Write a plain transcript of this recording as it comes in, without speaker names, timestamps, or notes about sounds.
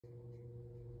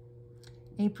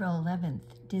April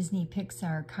 11th, Disney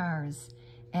Pixar Cars,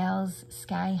 Al's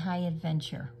Sky High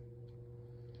Adventure.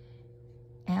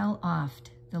 Al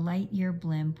Oft, the Lightyear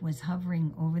blimp, was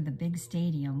hovering over the big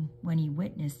stadium when he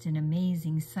witnessed an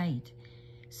amazing sight.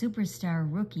 Superstar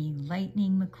rookie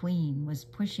Lightning McQueen was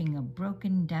pushing a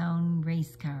broken-down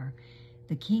race car,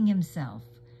 the king himself,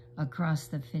 across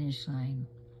the finish line.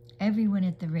 Everyone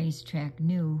at the racetrack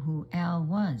knew who Al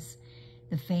was.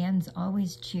 The fans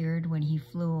always cheered when he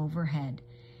flew overhead.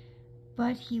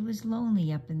 But he was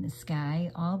lonely up in the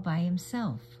sky all by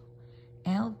himself.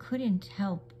 Al couldn't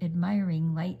help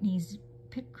admiring Lightning's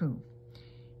pit crew.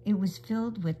 It was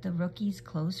filled with the rookie's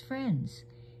close friends.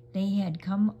 They had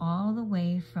come all the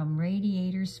way from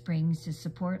Radiator Springs to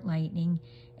support Lightning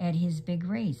at his big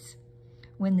race.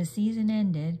 When the season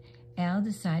ended, Al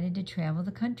decided to travel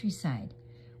the countryside.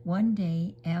 One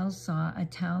day, Al saw a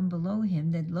town below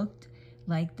him that looked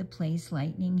like the place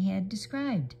Lightning had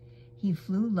described. He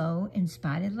flew low and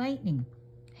spotted Lightning.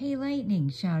 "Hey, Lightning,"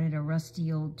 shouted a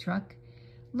rusty old truck.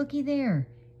 "Looky there.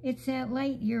 It's that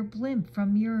Lightyear blimp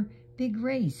from your big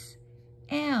race."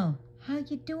 "Al, how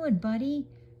you doing, buddy?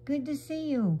 Good to see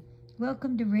you.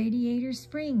 Welcome to Radiator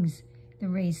Springs," the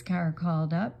race car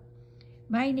called up.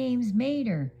 "My name's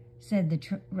Mater," said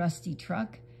the rusty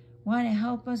truck. "Want to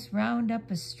help us round up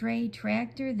a stray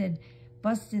tractor that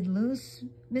busted loose,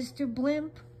 Mr.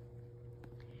 Blimp?"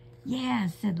 "Yeah,"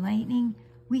 said Lightning.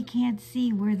 "We can't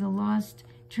see where the lost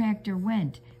tractor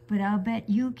went, but I'll bet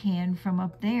you can from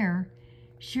up there."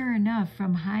 Sure enough,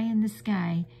 from high in the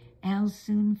sky, Al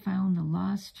soon found the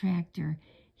lost tractor.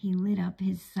 He lit up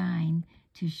his sign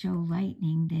to show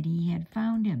Lightning that he had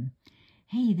found him.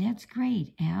 "Hey, that's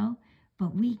great, Al,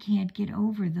 but we can't get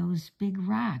over those big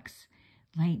rocks,"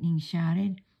 Lightning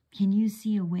shouted. "Can you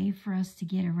see a way for us to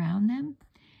get around them?"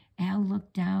 Al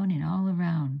looked down and all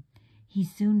around. He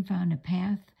soon found a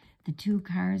path the two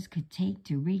cars could take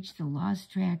to reach the lost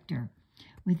tractor.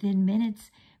 Within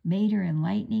minutes, Mater and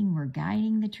Lightning were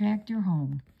guiding the tractor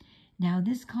home. "Now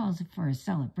this calls for a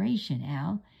celebration,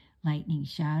 Al," Lightning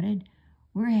shouted.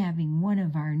 "We're having one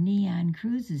of our neon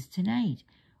cruises tonight.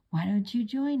 Why don't you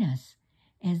join us?"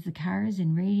 As the cars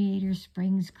in Radiator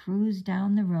Springs cruised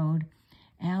down the road,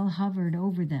 Al hovered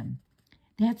over them.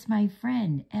 "That's my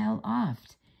friend, Al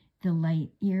Oft, the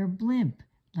Lightyear blimp,"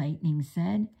 Lightning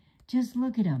said. "Just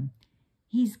look at him.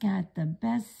 He's got the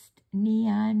best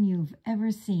neon you've ever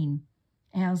seen."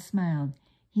 Al smiled.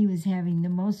 He was having the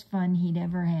most fun he'd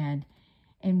ever had,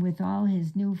 and with all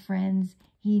his new friends,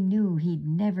 he knew he'd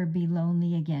never be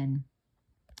lonely again.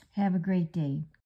 Have a great day.